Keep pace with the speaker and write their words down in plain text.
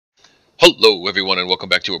Hello everyone and welcome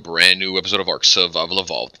back to a brand new episode of Ark Survival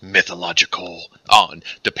Evolved Mythological on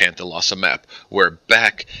the Panthalassa Map. We're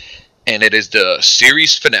back and it is the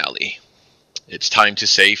series finale. It's time to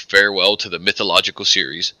say farewell to the Mythological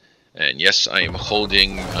series. And yes, I am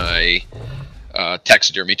holding my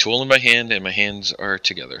taxidermy tool in my hand and my hands are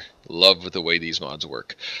together. Love the way these mods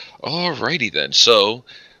work. Alrighty then, so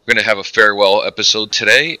we're going to have a farewell episode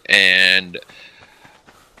today, and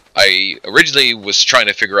I originally was trying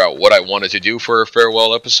to figure out what I wanted to do for a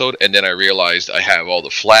farewell episode, and then I realized I have all the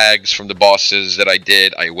flags from the bosses that I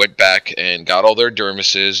did. I went back and got all their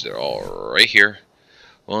dermises. They're all right here,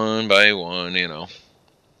 one by one, you know.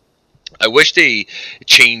 I wish they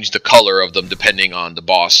changed the color of them depending on the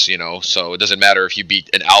boss, you know, so it doesn't matter if you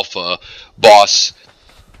beat an alpha boss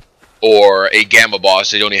or a gamma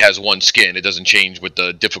boss. It only has one skin. It doesn't change with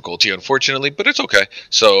the difficulty, unfortunately, but it's okay.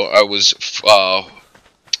 So I was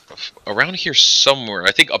around here somewhere.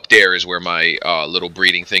 I think up there is where my little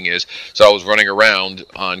breeding thing is. So I was running around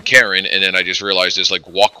on Karen, and then I just realized there's like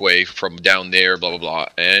walkway from down there, blah blah blah,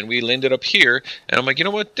 and we landed up here. And I'm like, you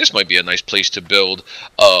know what? This might be a nice place to build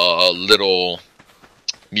a little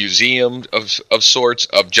museum of sorts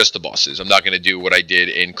of just the bosses. I'm not going to do what I did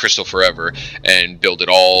in Crystal Forever and build it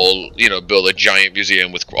all, you know, build a giant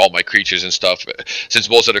museum with all my creatures and stuff. Since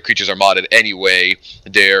most of the creatures are modded anyway,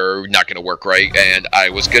 they're not going to work right. And I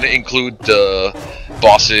was going to include the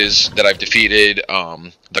bosses that I've defeated,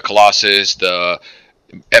 the Colossus, the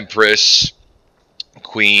Empress,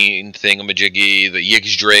 Queen Thingamajiggy, the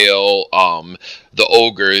Yggdrasil, the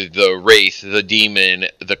Ogre, the Wraith, the Demon,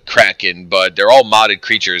 the Kraken, but they're all modded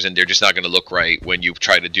creatures and they're just not going to look right when you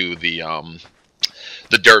try to do the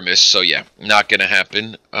dermis, so yeah, not going to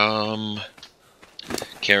happen.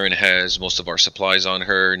 Karen has most of our supplies on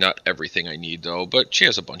her, not everything I need though, but she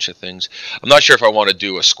has a bunch of things. I'm not sure if I want to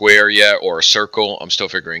do a square yet or a circle. I'm still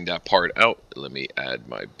figuring that part out. Let me add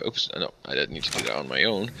my, oops, no, I didn't need to do that on my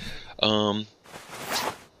own.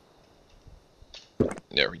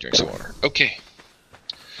 There, we drink some water. Okay.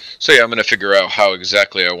 So yeah, I'm going to figure out how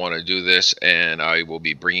exactly I want to do this, and I will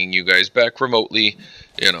be bringing you guys back remotely,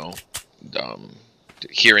 you know,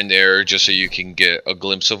 here and there, just so you can get a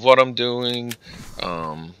glimpse of what I'm doing.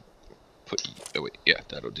 Oh wait, yeah,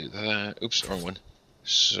 that'll do that. Oops, wrong one.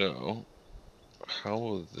 So, how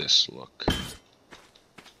will this look?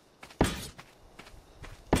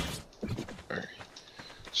 Alright.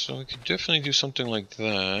 So we could definitely do something like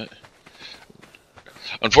that.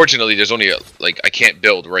 Unfortunately, there's only I can't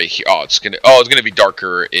build right here. It's gonna be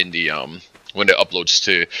darker in the when it uploads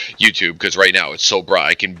to YouTube, because right now it's so bright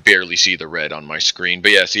I can barely see the red on my screen.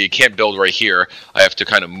 But yeah, see, you can't build right here. I have to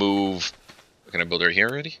kind of move. Can I build right here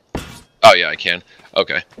already? Oh yeah, I can.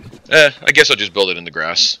 Okay. I guess I'll just build it in the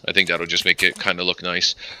grass. I think that'll just make it kind of look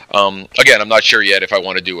nice. Again, I'm not sure yet if I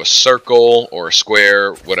want to do a circle or a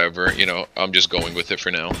square, whatever. You know, I'm just going with it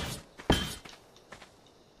for now.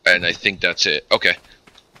 And I think that's it. Okay.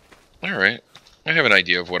 Alright, I have an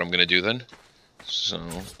idea of what I'm going to do then. So,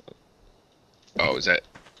 oh, is that,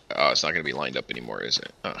 it's not going to be lined up anymore, is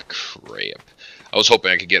it? Ah, crap. I was hoping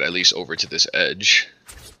I could get at least over to this edge.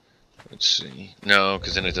 Let's see. No,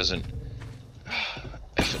 because then it doesn't,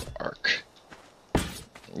 F an arc.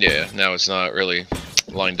 Yeah, now it's not really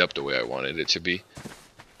lined up the way I wanted it to be.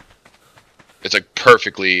 It's like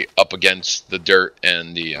perfectly up against the dirt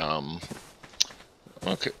and the,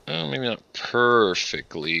 okay, maybe not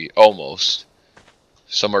perfectly, almost.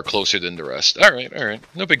 Some are closer than the rest. Alright,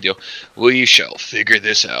 no big deal. We shall figure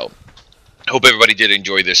this out. Hope everybody did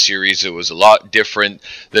enjoy this series. It was a lot different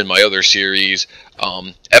than my other series.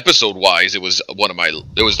 Episode-wise, it was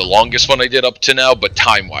the longest one I did up to now, but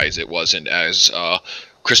time-wise it wasn't, as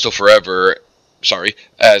Crystal Forever,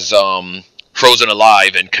 as Frozen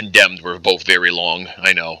Alive and Condemned were both very long.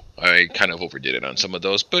 I know, I kind of overdid it on some of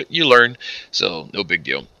those, but you learn, so no big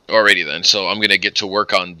deal. Alrighty then, so I'm going to get to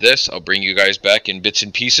work on this. I'll bring you guys back in bits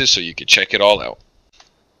and pieces so you can check it all out.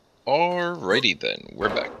 Alrighty then, we're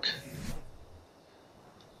back.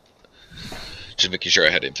 Just making sure I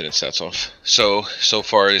had infinite stats off. So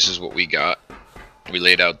far this is what we got. We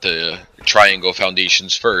laid out the triangle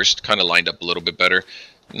foundations first, kind of lined up a little bit better.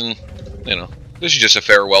 You know. This is just a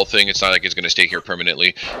farewell thing. It's not like it's going to stay here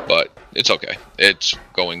permanently, but it's okay. It's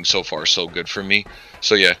going so far so good for me.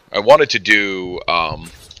 So yeah, I wanted to do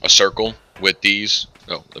a circle with these.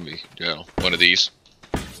 Oh, let me, one of these.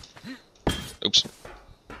 Oops.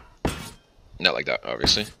 Not like that,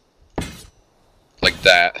 obviously. Like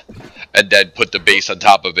that. And then put the base on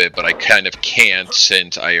top of it, but I kind of can't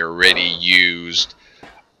since I already used...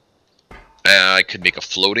 I could make a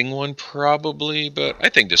floating one probably, but I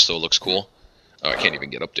think this still looks cool. Oh, I can't even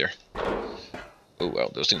get up there. Oh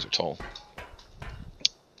wow, those things are tall.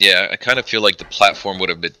 Yeah, I kind of feel like the platform would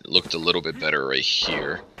have looked a little bit better right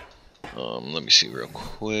here. Let me see real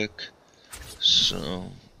quick.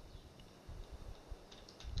 So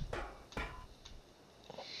I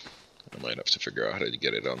might have to figure out how to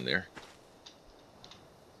get it on there.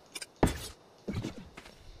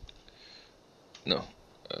 No.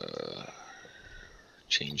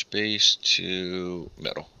 Change base to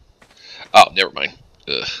metal. Oh, never mind.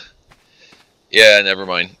 Ugh. Yeah, never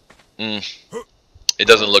mind. It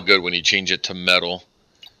doesn't look good when you change it to metal.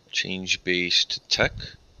 Change base to tech.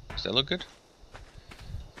 Does that look good?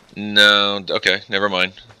 No. Okay, never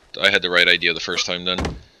mind. I had the right idea the first time then.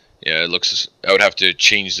 Yeah, it looks... I would have to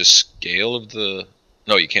change the scale of the...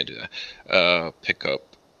 No, you can't do that. Pick up.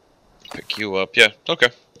 Pick you up. Yeah, okay.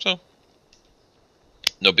 So,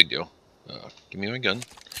 no big deal. Give me my gun.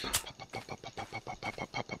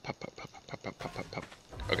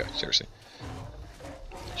 Okay, seriously.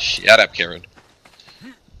 Shut up, Karen.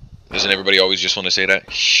 Doesn't everybody always just want to say that?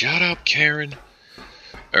 Shut up, Karen.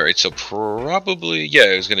 Alright, so probably...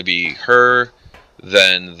 Yeah, it was going to be her,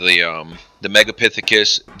 then the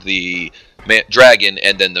Megapithecus, the Dragon,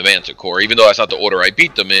 and then the Manticore. Even though that's not the order I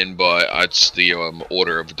beat them in, but it's the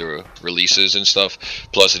order of the releases and stuff.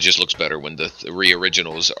 Plus, it just looks better when the three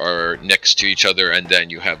originals are next to each other, and then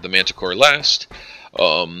you have the Manticore last.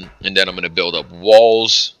 And then I'm going to build up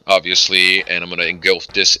walls, obviously, and I'm going to engulf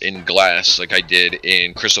this in glass like I did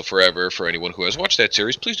in Crystal Forever. For anyone who has watched that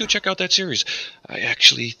series, please do check out that series. I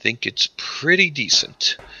actually think it's pretty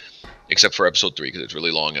decent. Except for episode 3, because it's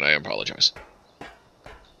really long, and I apologize.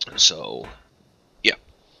 So, yeah.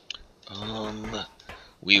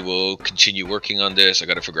 We will continue working on this. I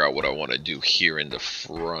got to figure out what I want to do here in the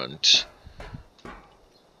front.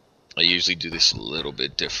 I usually do this a little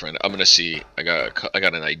bit different. I'm gonna see. I got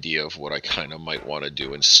an idea of what I kind of might want to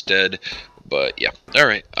do instead. But yeah, all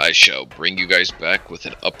right. I shall bring you guys back with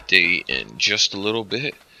an update in just a little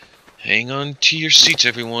bit. Hang on to your seats,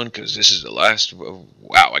 everyone, because this is the last.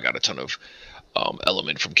 Wow, I got a ton of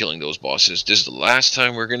element from killing those bosses. This is the last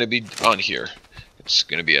time we're gonna be on here. It's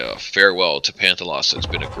gonna be a farewell to Panthalassa. It's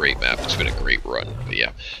been a great map. It's been a great run. But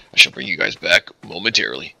yeah, I shall bring you guys back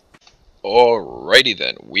momentarily. Alrighty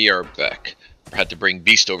then, we are back. I had to bring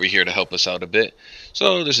Beast over here to help us out a bit.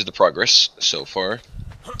 So this is the progress so far.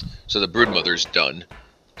 So the Broodmother's done.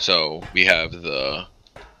 So we have the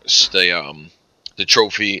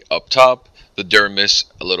trophy up top, the Dermis,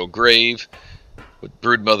 a little grave with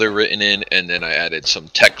Broodmother written in, and then I added some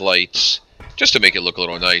tech lights just to make it look a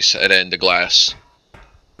little nice, and then the glass.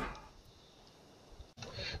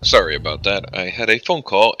 Sorry about that. I had a phone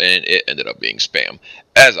call and it ended up being spam,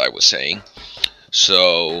 as I was saying.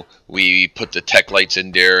 So we put the tech lights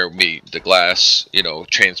in there, made the glass, you know,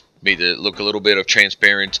 made it look a little bit of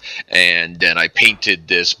transparent, and then I painted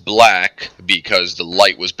this black because the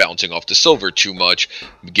light was bouncing off the silver too much,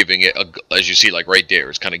 giving it, as you see, like right there,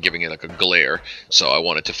 it's kind of giving it like a glare. So I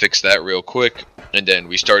wanted to fix that real quick, and then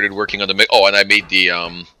we started working on the... Oh, and I made the...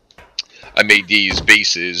 I made these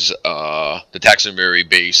bases, the taxidermy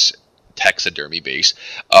base, tech,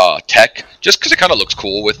 just because it kind of looks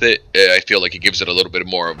cool with it. I feel like it gives it a little bit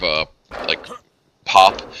more of a, like,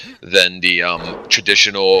 pop than the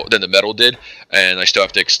than the metal did. And I still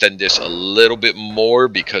have to extend this a little bit more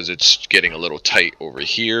because it's getting a little tight over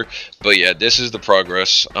here. But yeah, this is the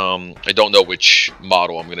progress. I don't know which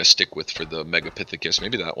model I'm going to stick with for the Megapithecus.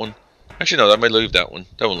 Maybe that one. Actually, no, I might leave that one.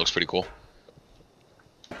 That one looks pretty cool.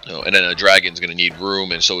 Oh, and then a dragon's going to need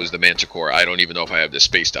room, and so is the Manticore. I don't even know if I have this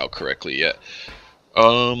spaced out correctly yet.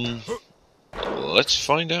 Let's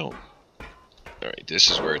find out. Alright, this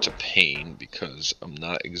is where it's a pain, because I'm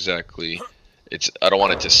not exactly... I don't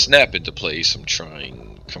want it to snap into place. I'm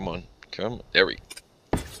trying... Come on. There we...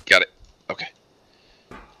 Got it. Okay.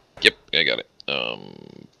 Yep, I got it.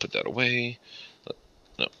 Put that away.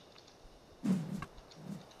 No.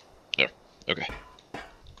 There. Okay.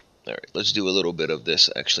 Alright, let's do a little bit of this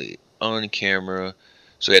actually on camera.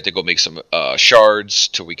 So we had to go make some shards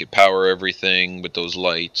till we could power everything with those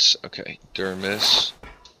lights. Okay, Dermis.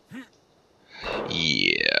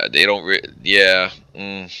 Yeah, they don't...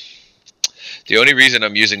 The only reason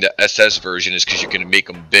I'm using the SS version is because you can make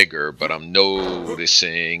them bigger, but I'm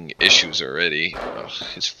noticing issues already. Ugh,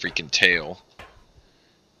 his freaking tail.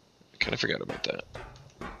 I kind of forgot about that.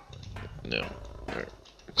 No. Alright,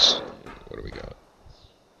 let's see. What do we got?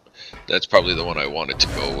 That's probably the one I wanted to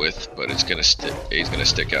go with, but it's gonna stick. He's gonna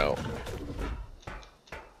stick out.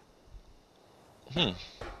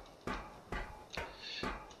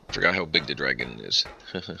 Forgot how big the dragon is.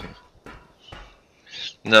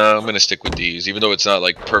 No, I'm gonna stick with these, even though it's not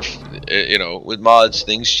like perfect. You know, with mods,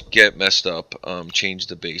 things get messed up. Change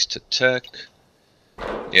the base to tech.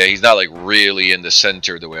 Yeah, he's not like really in the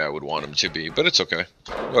center the way I would want him to be, but it's okay.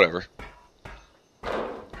 Whatever.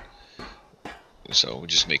 So we'll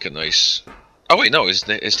just make a nice. Oh wait, no, his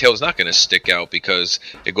tail's not gonna stick out because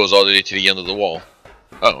it goes all the way to the end of the wall.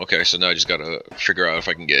 Oh, okay, so now I just gotta figure out if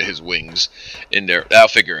I can get his wings in there. I'll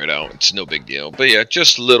figure it out. It's no big deal. But yeah,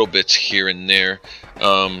 just little bits here and there.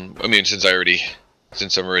 I mean, since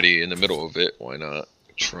I'm already in the middle of it, why not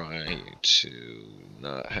try to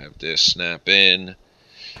not have this snap in?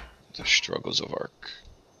 The struggles of Arc.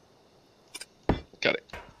 Got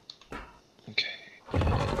it. Okay.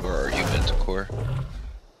 And where are you, Manticore?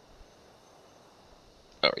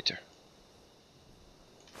 Oh, right there.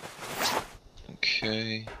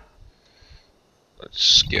 Okay. Let's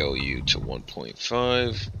scale you to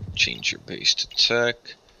 1.5. Change your base to tech.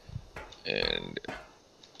 And...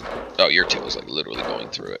 oh, your tail is like literally going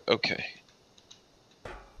through it. Okay.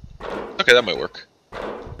 Okay, that might work.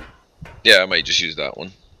 Yeah, I might just use that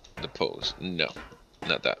one. The pose. No.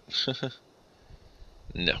 Not that.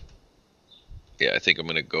 No. Yeah, I think I'm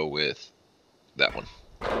gonna go with that one.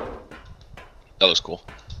 That looks cool.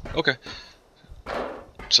 Okay.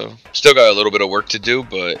 So, still got a little bit of work to do,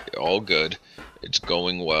 but all good. It's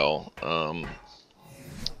going well.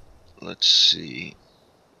 Let's see.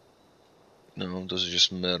 No, those are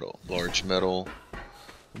just metal. Large metal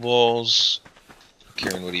walls.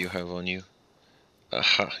 Karen, what do you have on you?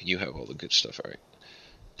 Aha, you have all the good stuff. Alright.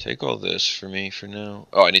 Take all this for me for now.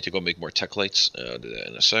 Oh, I need to go make more tech lights. I'll do that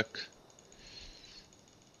in a sec.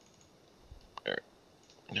 Alright.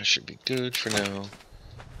 That should be good for now.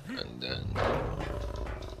 And then...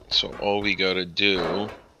 so all we gotta do...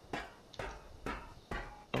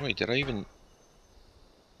 oh wait, did I even...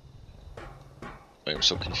 I'm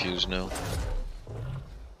so confused now.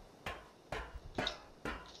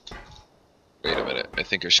 Wait a minute, I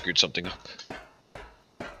think I screwed something up.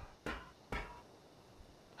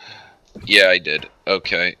 Yeah, I did.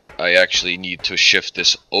 Okay, I actually need to shift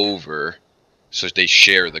this over so they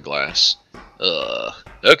share the glass.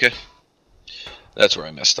 Okay. That's where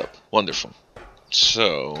I messed up. Wonderful.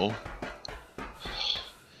 So...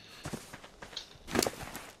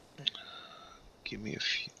 give me a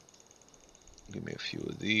few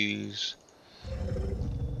of these.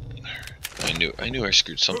 I knew I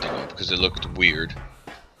screwed something up because it looked weird.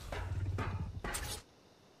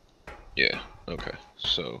 Yeah, okay.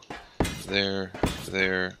 So there.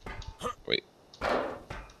 Wait.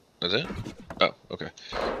 That's it? Oh, okay.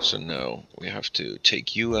 So now we have to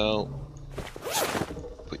take you out.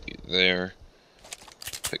 Put you there.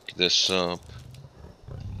 Pick this up.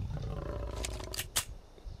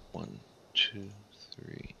 1, 2,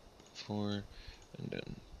 3, 4, and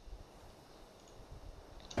then...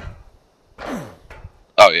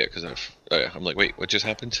 oh yeah, because oh yeah, I'm like, wait, what just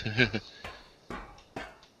happened?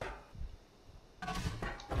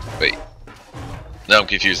 Wait. Now I'm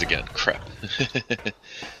confused again. Crap.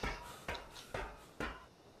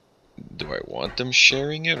 Do I want them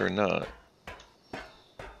sharing it or not?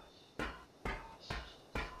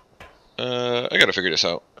 I gotta figure this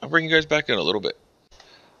out. I'll bring you guys back in a little bit.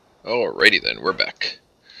 Alrighty then, we're back.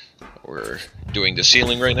 We're doing the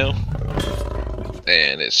ceiling right now.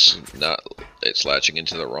 And it's latching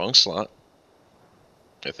into the wrong slot.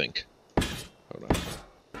 I think. Hold on.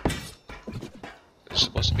 It's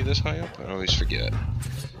supposed to be this high up? I always forget.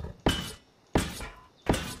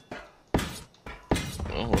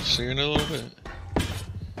 Oh, we'll see in a little bit.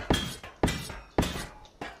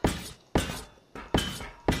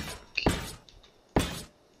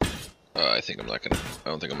 I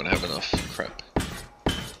don't think I'm gonna have enough. Crap.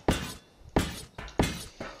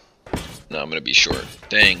 No, I'm gonna be short.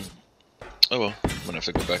 Dang. Oh well, I'm gonna have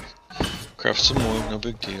to go back. Craft some more, no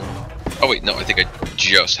big deal. Oh wait, no, I think I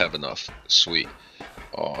just have enough. Sweet.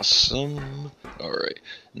 Awesome. Alright.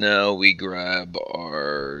 Now we grab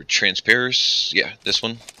our transparents. Yeah, this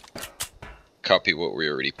one. Copy what we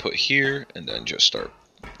already put here, and then just start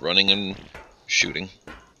running and shooting.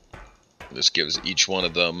 This gives each one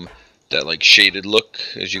of them that like shaded look,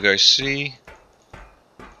 as you guys see.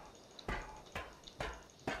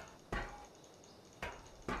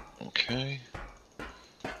 Okay.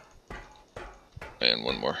 And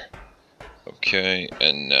one more. Okay,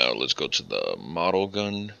 and now let's go to the model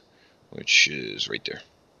gun, which is right there.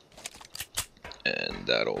 And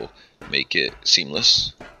that'll make it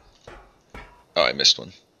seamless. Oh, I missed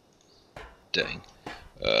one. Dang.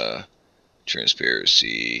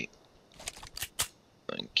 Transparency.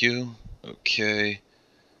 Thank you. Okay.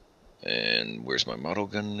 And where's my model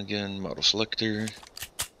gun again? Model selector.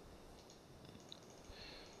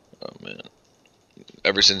 Oh man.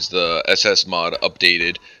 Ever since the SS mod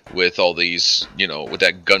updated with all these, you know, with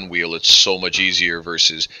that gun wheel, it's so much easier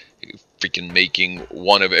versus freaking making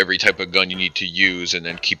one of every type of gun you need to use and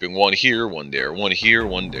then keeping one here, one there, one here,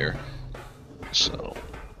 one there. So,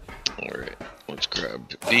 alright, let's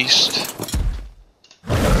grab Beast.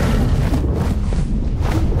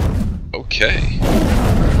 Okay.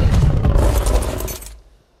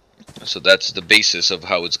 So that's the basis of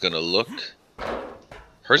how it's gonna look.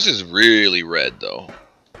 Hers is really red though.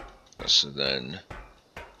 So then,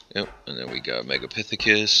 yep, and then we got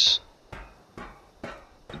Megapithecus,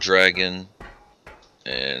 Dragon,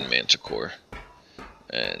 and Manticore.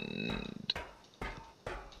 And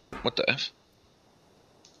what the F?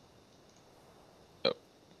 Oh,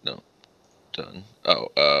 no. Done. Oh,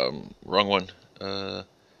 wrong one. Where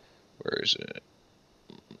is it?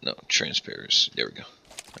 No, Transparency. There we go.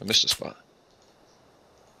 I missed a spot.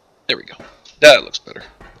 There we go. That looks better.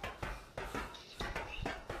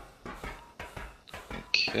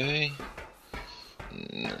 Okay.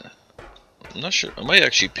 Nah. I'm not sure. I might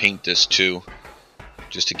actually paint this too,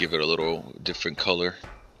 just to give it a little different color.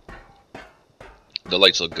 The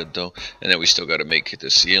lights look good though. And then we still got to make the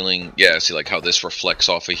ceiling. Yeah, see like how this reflects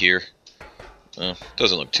off of here.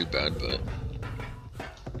 Doesn't look too bad, but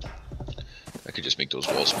I could just make those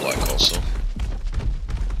walls black also.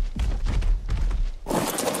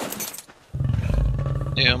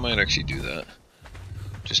 Yeah, I might actually do that.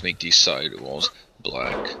 Just make these side walls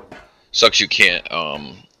black. Sucks you can't,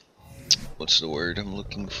 what's the word I'm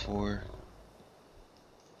looking for?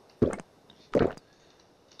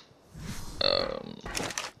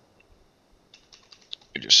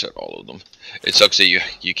 I just said all of them. It sucks that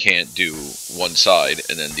you can't do one side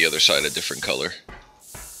and then the other side a different color.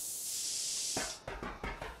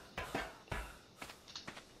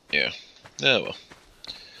 Yeah. Oh well.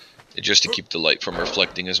 Just to keep the light from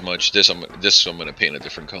reflecting as much. This I'm gonna paint a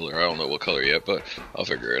different color. I don't know what color yet, but I'll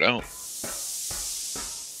figure it out.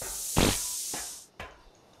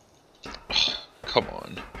 Oh, come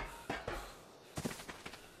on.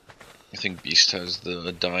 I think Beast has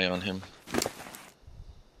the dye on him.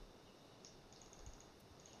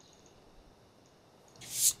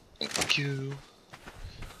 Thank you.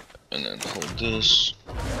 And then hold this.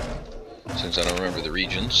 Since I don't remember the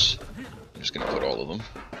regions, I'm just gonna put all of them.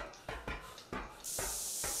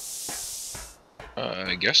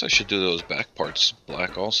 I guess I should do those back parts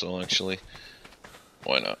black also, actually.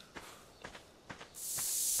 Why not?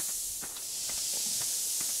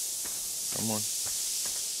 Come on.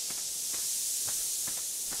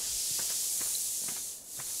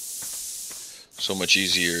 So much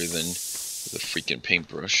easier than the freaking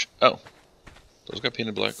paintbrush. Oh, those got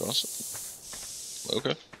painted black also?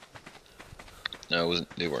 Okay. No,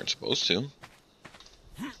 they weren't supposed to.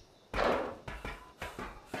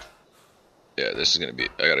 Yeah, this is gonna be.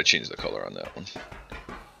 I gotta change the color on that one.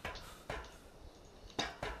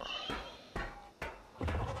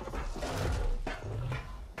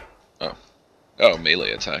 Oh. Oh,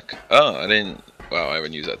 melee attack. Oh, I didn't. Wow, I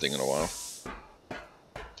haven't used that thing in a while.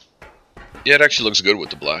 Yeah, it actually looks good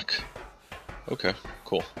with the black. Okay,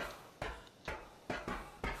 cool.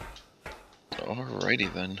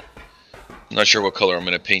 Alrighty then. I'm not sure what color I'm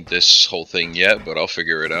going to paint this whole thing yet, but I'll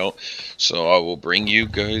figure it out. So I will bring you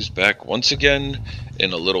guys back once again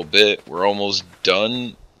in a little bit. We're almost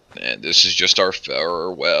done, and this is just our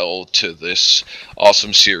farewell to this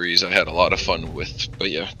awesome series I had a lot of fun with. But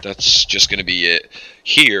yeah, that's just going to be it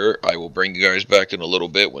here. I will bring you guys back in a little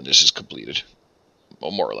bit when this is completed.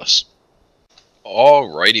 Well, more or less.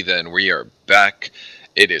 Alrighty then, we are back.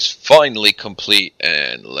 It is finally complete,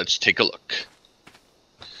 and let's take a look.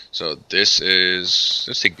 So this is,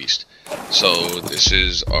 let's take Beast. So this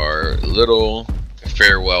is our little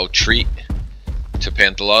farewell treat to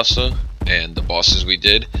Panthalassa and the bosses we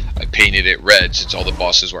did. I painted it red since all the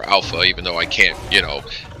bosses were alpha, even though I can't, you know,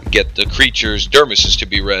 get the creatures' dermises to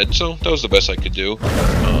be red, so that was the best I could do.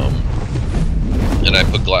 And I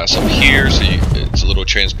put glass up here so it's a little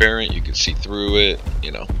transparent, you can see through it,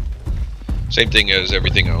 you know. Same thing as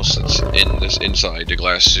everything else that's in this inside. The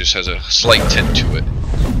glass just has a slight tint to it.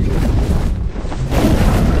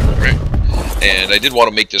 And I did want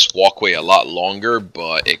to make this walkway a lot longer,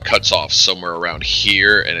 but it cuts off somewhere around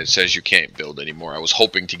here, and it says you can't build anymore. I was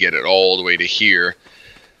hoping to get it all the way to here,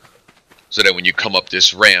 so that when you come up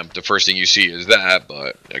this ramp, the first thing you see is that,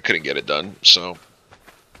 but I couldn't get it done, so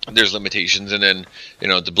there's limitations. And then, you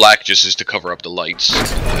know, the black just is to cover up the lights. And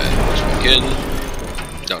then let's walk in.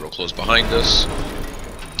 Now it'll close behind us.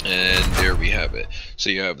 And there we have it.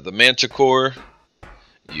 So you have the Manticore,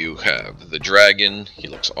 You have the dragon, he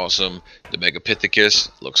looks awesome. The Megapithecus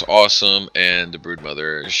looks awesome, and the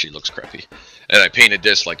Broodmother, she looks crappy. And I painted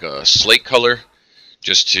this like a slate color,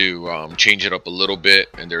 just to change it up a little bit.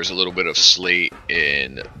 And there's a little bit of slate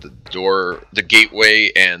in the door, the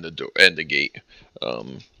gateway, and the door and the gate.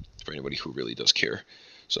 For anybody who really does care.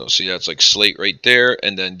 So see, that's like slate right there,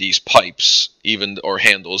 and then these pipes, or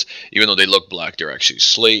handles, even though they look black, they're actually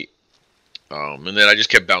slate. And then I just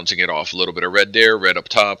kept bouncing it off. A little bit of red there, red up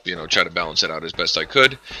top, you know, try to balance it out as best I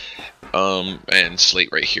could. And slate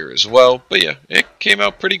right here as well. But yeah, it came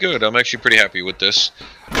out pretty good. I'm actually pretty happy with this.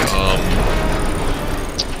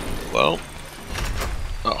 Well,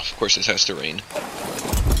 oh, of course this has to rain.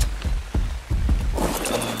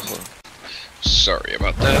 Sorry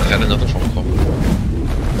about that. I had another phone call.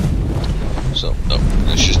 So,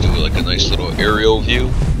 let's just do like a nice little aerial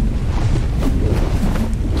view.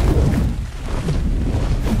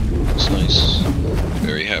 Looks nice.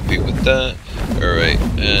 Very happy with that. Alright,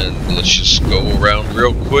 and let's just go around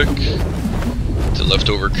real quick to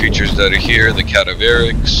leftover creatures that are here. The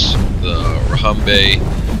Cadaverics, the Rahambe,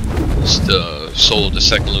 the Soul of the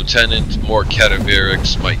Second Lieutenant, more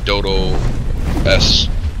Cadaverics, my Dodo S.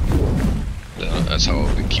 That's how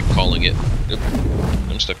we keep calling it. Yep,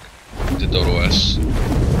 I'm stuck. The Dodo S.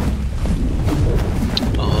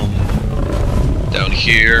 Down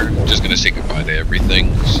here, just gonna say goodbye to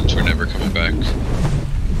everything since we're never coming back.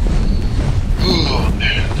 Oh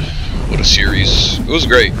man, what a series! It was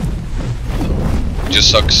great. It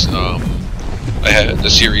just sucks. The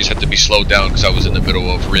series had to be slowed down because I was in the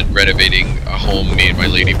middle of renovating a home me and my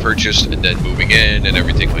lady purchased, and then moving in and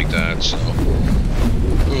everything like that. So.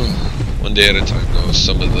 One day at a time, though.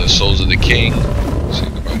 Some of the Souls of the King. Say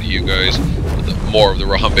goodbye to you guys. More of the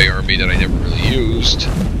Rahambe army that I never really used.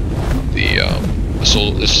 The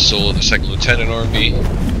Soul of the Second Lieutenant army.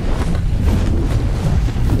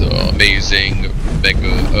 The amazing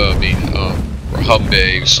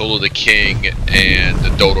Rahambe, Soul of the King, and the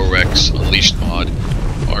DodoRex Unleashed mod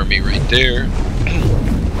army right there.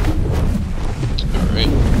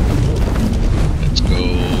 Alright. Let's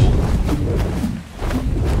go.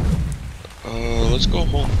 Let's go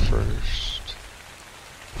home first.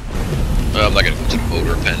 I'm not gonna go to the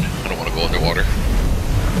motor pen. I don't want to go underwater.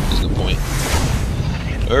 There's no point.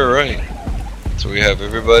 Alright. So we have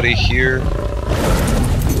everybody here.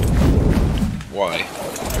 Why?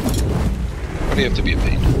 Why do you have to be a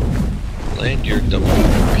pain? Land your dumb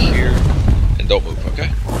over here. And don't move,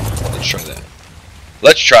 okay? Let's try that.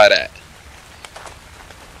 Let's try that.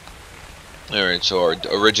 Alright, so our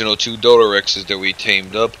original 2 DodoRexes that we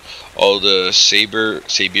tamed up. All the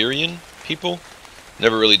Siberian people.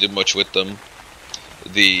 Never really did much with them.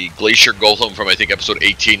 The Glacier Golem from I think episode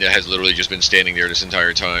 18 that has literally just been standing there this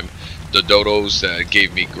entire time. The Dodos that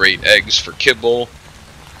gave me great eggs for kibble.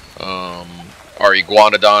 Our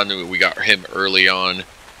Iguanodon, we got him early on.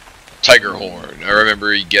 Tigerhorn, I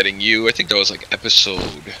remember getting you, I think that was like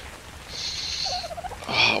episode,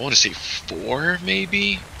 I want to say 4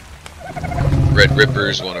 maybe? Red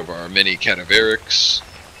Ripper's one of our mini Cadaverics.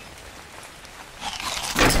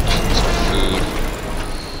 Food.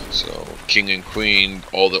 So, King and Queen,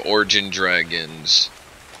 all the Origin Dragons.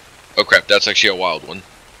 Oh crap, that's actually a wild one.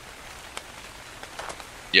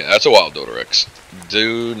 Yeah, that's a wild DodoRex.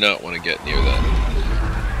 Do not want to get near that.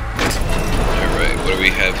 Alright, what do we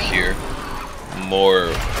have here?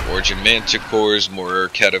 More Origin Manticores, more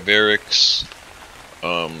Cadaverics.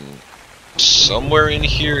 Somewhere in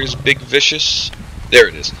here is Big Vicious. There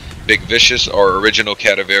it is. Big Vicious, our original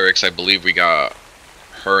Cadaverics. I believe we got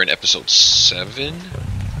her in episode 7.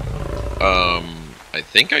 I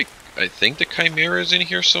think the Chimera is in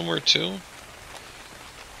here somewhere too.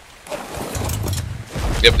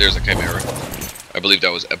 Yep, there's the Chimera. I believe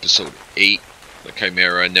that was episode 8. The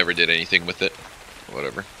Chimera, never did anything with it.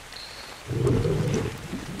 Whatever.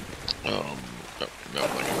 No, I'm not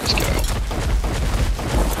gonna risk it out.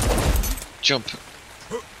 Jump.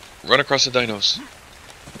 Run across the dinos.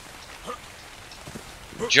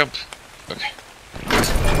 Jump. Okay.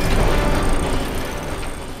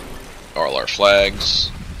 All our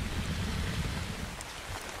flags.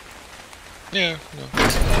 Yeah, no.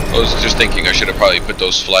 I was just thinking I should have probably put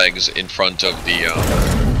those flags in front of the,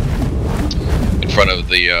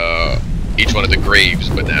 each one of the graves,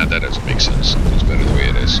 but nah, that doesn't make sense. It's better the way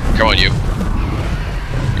it is. Come on, you.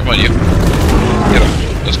 Come on, you. Get up.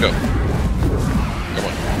 Let's go. Come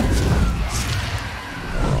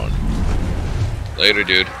on. Later,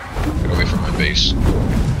 dude. Get away from my base.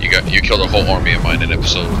 You killed a whole army of mine in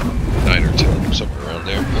episode 9 or 10, somewhere around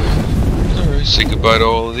there. Alright, say goodbye to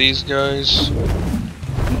all of these guys.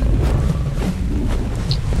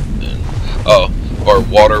 And, oh, our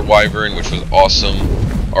Water Wyvern, which was awesome,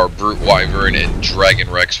 our Brute Wyvern, and Dragon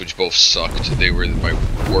Rex, which both sucked. They were my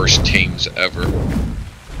worst tames ever.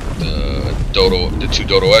 The two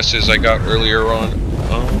Dodo S's I got earlier on.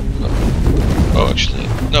 Oh, actually,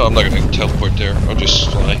 no, I'm not going to teleport there. I'll just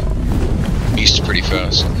fly. Beast's pretty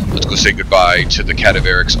fast. Let's go say goodbye to the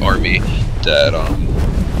Cadaverics army that,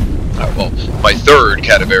 well, my third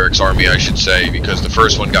Cadaverics army, I should say, because the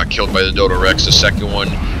first one got killed by the DodoRex. The second one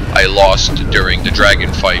I lost during the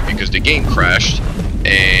dragon fight because the game crashed,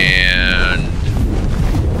 and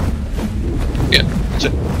yeah, that's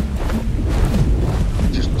it.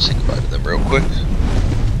 Just gonna say goodbye to them real quick.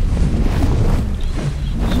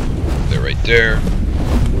 They're right there.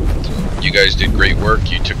 You guys did great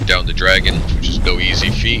work. You took down the dragon, which is no easy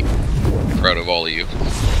feat. Proud of all of you.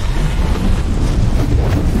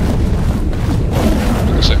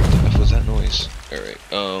 What the F was that noise? Alright,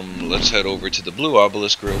 let's head over to the blue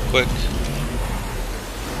obelisk real quick.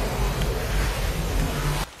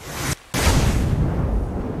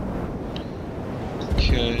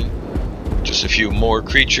 Okay. Just a few more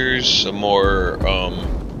creatures, some more, oh,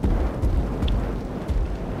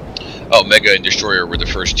 Mega and Destroyer were the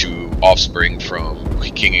first two offspring from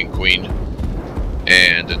King and Queen.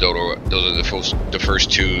 And the Dodo, those are the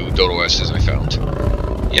first two Dodo S's I found.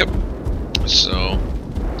 Yep. So,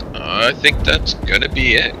 I think that's gonna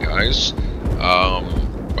be it, guys.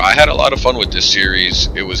 I had a lot of fun with this series.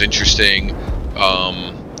 It was interesting.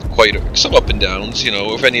 Quite some up and downs, you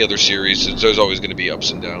know. With any other series, there's always going to be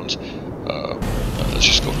ups and downs. Let's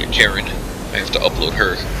just go get Karen. I have to upload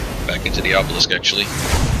her back into the obelisk, actually.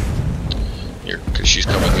 Here, because she's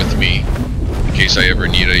coming with me in case I ever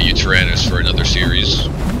need a Uteranus for another series.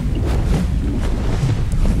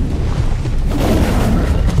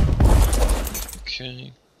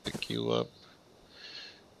 Okay, pick you up.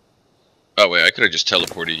 Oh wait, I could have just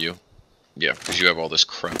teleported you. Yeah, because you have all this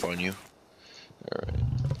crap on you. Alright.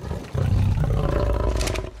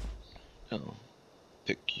 Oh.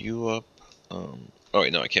 Pick you up. Oh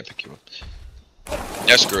wait, no, I can't pick you up.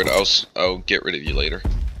 Yeah, screw it, I'll get rid of you later.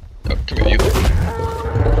 Oh, come here, you.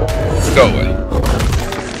 Go away.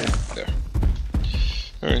 There.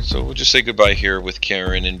 Alright, so we'll just say goodbye here with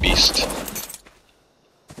Karen and Beast.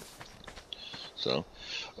 So,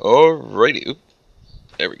 alrighty. Oop.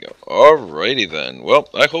 There we go. Alrighty then. Well,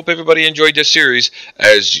 I hope everybody enjoyed this series.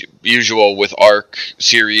 As usual with Arc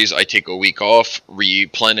series, I take a week off,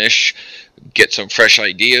 replenish, get some fresh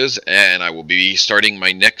ideas, and I will be starting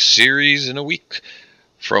my next series in a week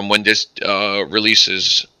from when this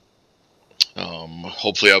releases.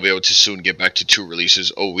 Hopefully I'll be able to soon get back to 2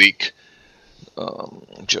 releases a week.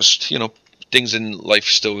 Just, you know, things in life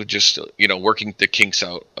still just, you know, working the kinks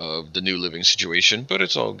out of the new living situation, but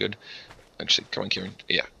it's all good. Actually, come on, Karen.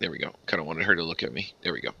 Yeah, there we go. Kind of wanted her to look at me.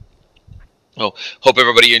 There we go. Oh, hope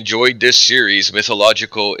everybody enjoyed this series.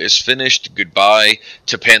 Mythological is finished. Goodbye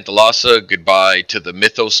to Panthalassa. Goodbye to the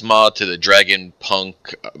Mythos mod, to the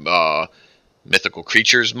Dragonpunk Mythical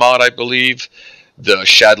Creatures mod, I believe. The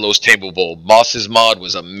Shadlos Tameable Mosses mod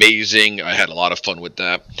was amazing. I had a lot of fun with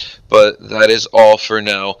that. But that is all for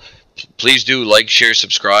now. Please do like, share,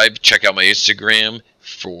 subscribe. Check out my Instagram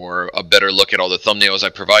for a better look at all the thumbnails I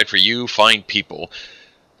provide for you fine people.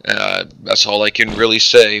 That's all I can really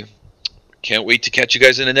say. Can't wait to catch you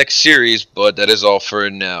guys in the next series, but that is all for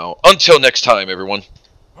now. Until next time, everyone.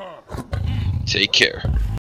 Take care.